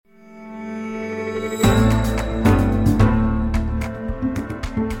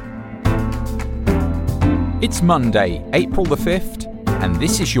It's Monday, April the 5th, and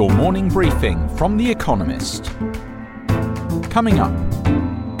this is your morning briefing from The Economist. Coming up,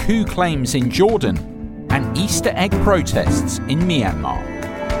 coup claims in Jordan and Easter egg protests in Myanmar.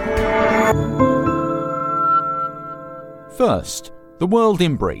 First, the world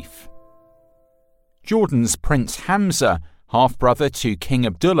in brief. Jordan's Prince Hamza, half-brother to King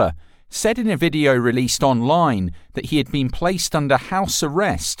Abdullah, said in a video released online that he had been placed under house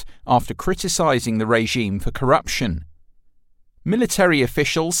arrest after criticising the regime for corruption. Military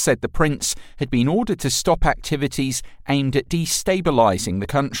officials said the prince had been ordered to stop activities aimed at destabilising the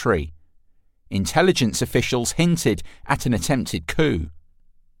country. Intelligence officials hinted at an attempted coup.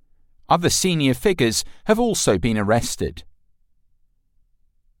 Other senior figures have also been arrested.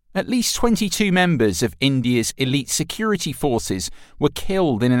 At least 22 members of India's elite security forces were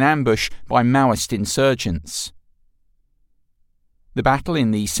killed in an ambush by Maoist insurgents. The battle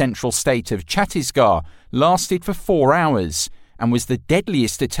in the central state of Chhattisgarh lasted for 4 hours and was the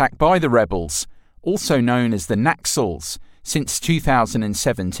deadliest attack by the rebels, also known as the Naxals, since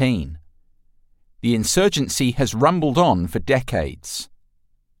 2017. The insurgency has rumbled on for decades.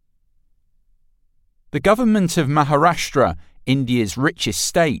 The government of Maharashtra, India's richest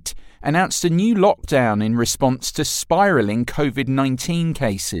state, announced a new lockdown in response to spiralling COVID-19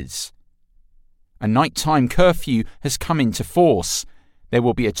 cases. A nighttime curfew has come into force. There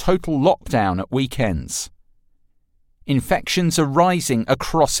will be a total lockdown at weekends. Infections are rising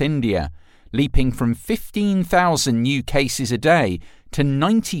across India, leaping from 15,000 new cases a day to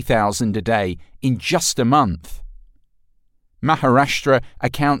 90,000 a day in just a month. Maharashtra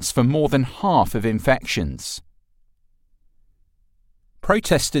accounts for more than half of infections.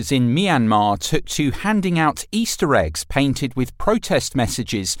 Protesters in Myanmar took to handing out Easter eggs painted with protest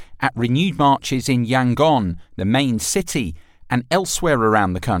messages at renewed marches in Yangon, the main city, and elsewhere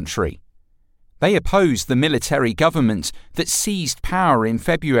around the country. They opposed the military government that seized power in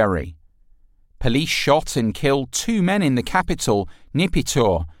February. Police shot and killed 2 men in the capital,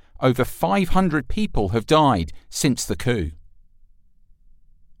 Naypyidaw. Over 500 people have died since the coup.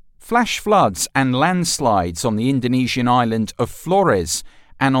 Flash floods and landslides on the Indonesian island of Flores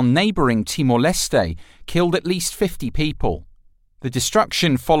and on neighbouring Timor-Leste killed at least 50 people. The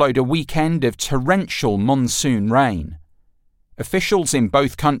destruction followed a weekend of torrential monsoon rain. Officials in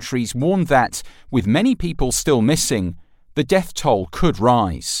both countries warned that, with many people still missing, the death toll could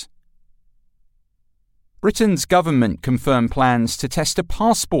rise. Britain's government confirmed plans to test a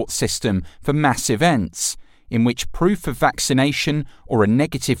passport system for mass events, in which proof of vaccination or a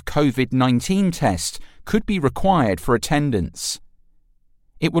negative COVID-19 test could be required for attendance.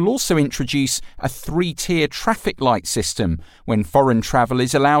 It will also introduce a 3-tier traffic light system when foreign travel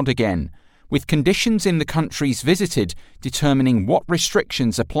is allowed again, with conditions in the countries visited determining what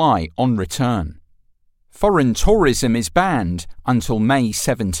restrictions apply on return. Foreign tourism is banned until May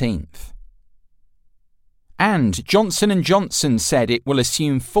 17th. And Johnson & Johnson said it will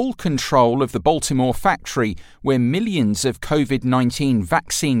assume full control of the Baltimore factory where millions of COVID-19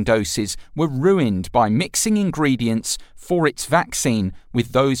 vaccine doses were ruined by mixing ingredients for its vaccine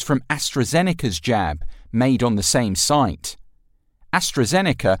with those from AstraZeneca's jab, made on the same site.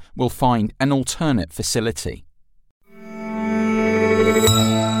 AstraZeneca will find an alternate facility.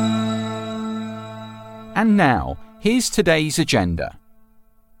 And now, here's today's agenda.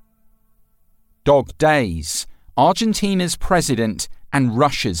 Dog days, Argentina's president and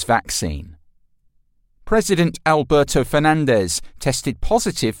Russia's vaccine. President Alberto Fernandez tested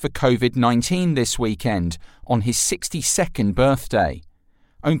positive for COVID-19 this weekend on his 62nd birthday,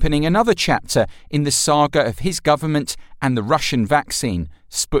 opening another chapter in the saga of his government and the Russian vaccine,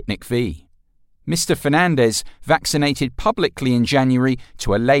 Sputnik V. Mr. Fernandez, vaccinated publicly in January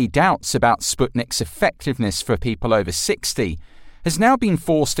to allay doubts about Sputnik's effectiveness for people over 60, has now been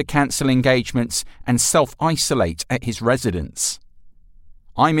forced to cancel engagements and self-isolate at his residence.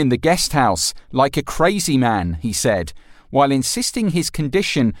 "I'm in the guest house like a crazy man," he said, while insisting his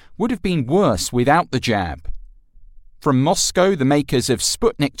condition would have been worse without the jab. From Moscow, the makers of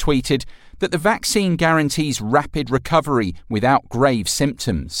Sputnik tweeted that the vaccine guarantees rapid recovery without grave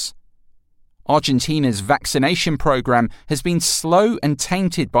symptoms. Argentina's vaccination program has been slow and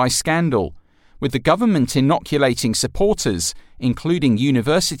tainted by scandal, with the government inoculating supporters, including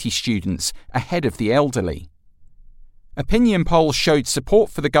university students, ahead of the elderly. Opinion polls showed support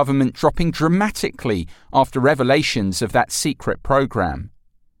for the government dropping dramatically after revelations of that secret program.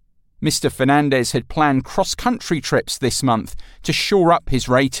 Mr. Fernandez had planned cross-country trips this month to shore up his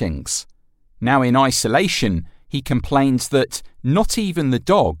ratings. Now in isolation, he complains that not even the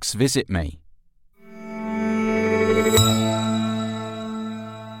dogs visit me.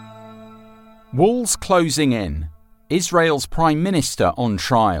 Walls closing in. Israel's Prime Minister on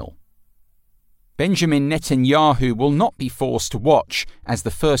trial. Benjamin Netanyahu will not be forced to watch as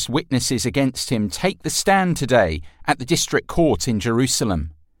the first witnesses against him take the stand today at the district court in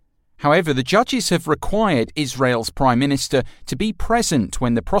Jerusalem. However, the judges have required Israel's Prime Minister to be present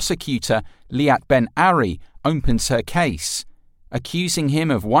when the prosecutor, Liat Ben-Ari, opens her case, accusing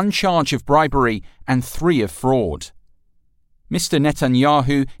him of 1 charge of bribery and 3 of fraud. Mr.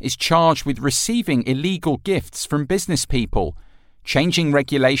 Netanyahu is charged with receiving illegal gifts from business people, changing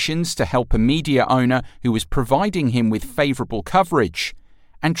regulations to help a media owner who was providing him with favourable coverage,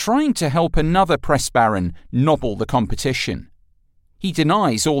 and trying to help another press baron nobble the competition. He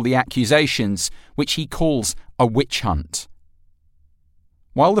denies all the accusations, which he calls a witch hunt.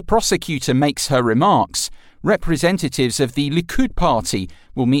 While the prosecutor makes her remarks, representatives of the Likud party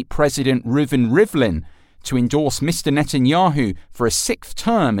will meet President Reuven Rivlin to endorse Mr. Netanyahu for a 6th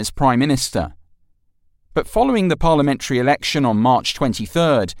term as Prime Minister. But following the parliamentary election on March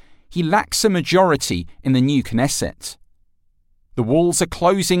 23rd, he lacks a majority in the new Knesset. The walls are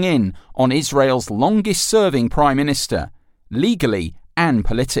closing in on Israel's longest-serving Prime Minister, legally and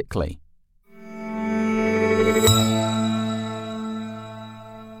politically.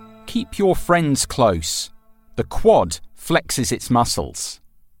 Keep your friends close. The Quad flexes its muscles.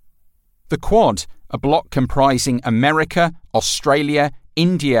 The Quad, a bloc comprising America, Australia,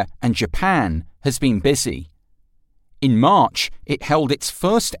 India and Japan, has been busy. In March, it held its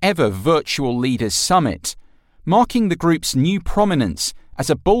first ever virtual leaders summit, marking the group's new prominence as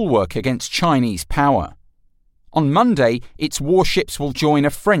a bulwark against Chinese power. On Monday, its warships will join a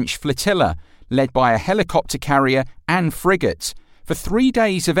French flotilla led by a helicopter carrier and frigate for 3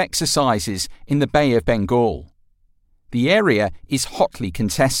 days of exercises in the Bay of Bengal. The area is hotly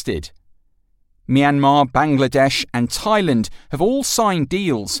contested. Myanmar, Bangladesh and Thailand have all signed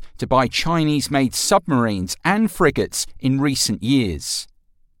deals to buy Chinese-made submarines and frigates in recent years.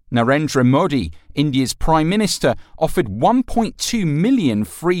 Narendra Modi, India's Prime Minister, offered 1.2 million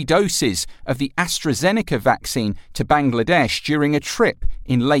free doses of the AstraZeneca vaccine to Bangladesh during a trip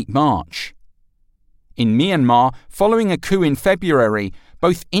in late March. In Myanmar, following a coup in February,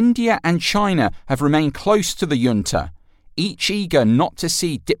 both India and China have remained close to the junta, each eager not to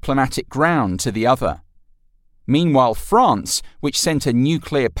cede diplomatic ground to the other. Meanwhile, France, which sent a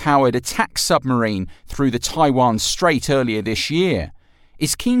nuclear-powered attack submarine through the Taiwan Strait earlier this year,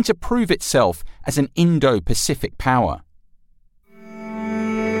 is keen to prove itself as an Indo-Pacific power.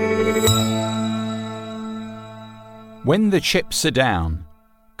 When the chips are down,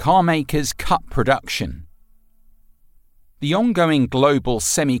 car makers cut production. The ongoing global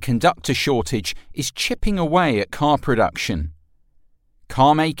semiconductor shortage is chipping away at car production.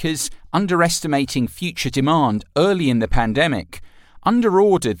 Car makers, underestimating future demand early in the pandemic,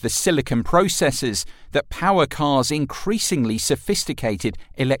 underordered the silicon processors that power cars' increasingly sophisticated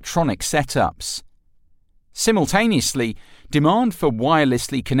electronic setups. Simultaneously, demand for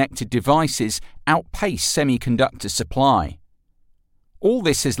wirelessly connected devices outpaced semiconductor supply. All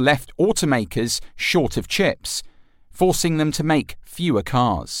this has left automakers short of chips, forcing them to make fewer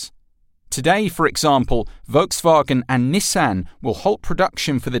cars. Today, for example, Volkswagen and Nissan will halt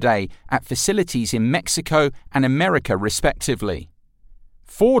production for the day at facilities in Mexico and America respectively.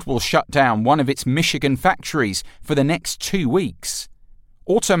 Ford will shut down one of its Michigan factories for the next 2 weeks.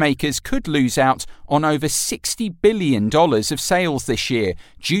 Automakers could lose out on over $60 billion of sales this year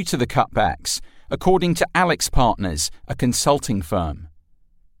due to the cutbacks, according to AlixPartners, a consulting firm.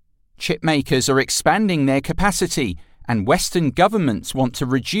 Chipmakers are expanding their capacity, and Western governments want to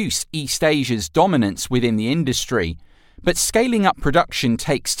reduce East Asia's dominance within the industry, but scaling up production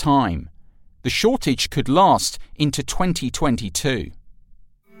takes time. The shortage could last into 2022.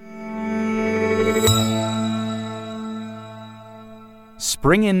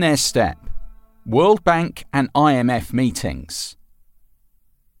 Spring in their step. World Bank and IMF meetings.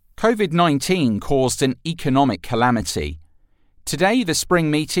 COVID-19 caused an economic calamity. Today, the spring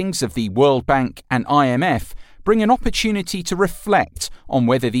meetings of the World Bank and IMF bring an opportunity to reflect on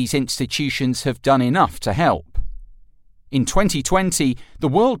whether these institutions have done enough to help. In 2020, the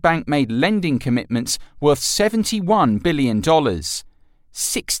World Bank made lending commitments worth $71 billion,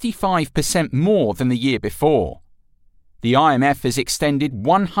 65% more than the year before. The IMF has extended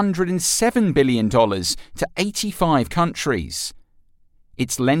 $107 billion to 85 countries.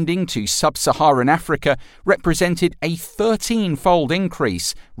 Its lending to sub-Saharan Africa represented a 13-fold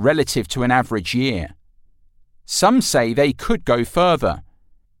increase relative to an average year. Some say they could go further.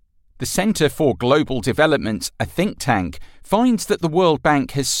 The Centre for Global Development, a think tank, finds that the World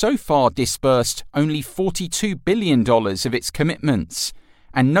Bank has so far disbursed only $42 billion of its commitments,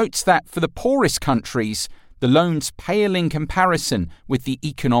 and notes that for the poorest countries, the loans pale in comparison with the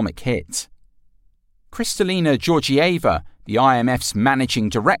economic hit. Kristalina Georgieva, the IMF's managing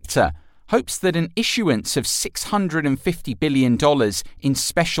director, hopes that an issuance of $650 billion in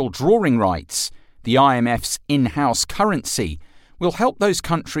special drawing rights, the IMF's in-house currency, will help those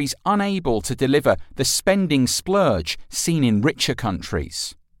countries unable to deliver the spending splurge seen in richer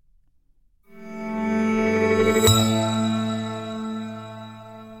countries.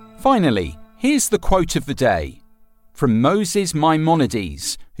 Finally, here's the quote of the day, from Moses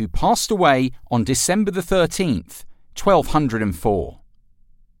Maimonides, who passed away on December the 13th, 1204.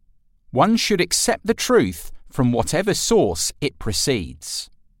 One should accept the truth from whatever source it proceeds.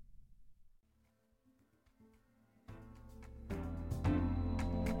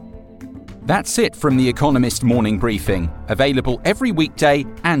 That's it from the Economist Morning Briefing, available every weekday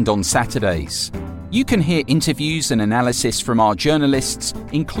and on Saturdays. You can hear interviews and analysis from our journalists,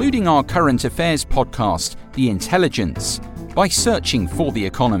 including our current affairs podcast, The Intelligence, by searching for The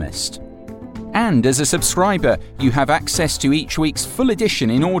Economist. And as a subscriber, you have access to each week's full edition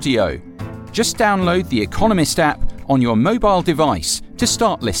in audio. Just download the Economist app on your mobile device to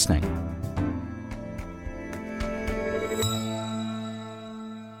start listening.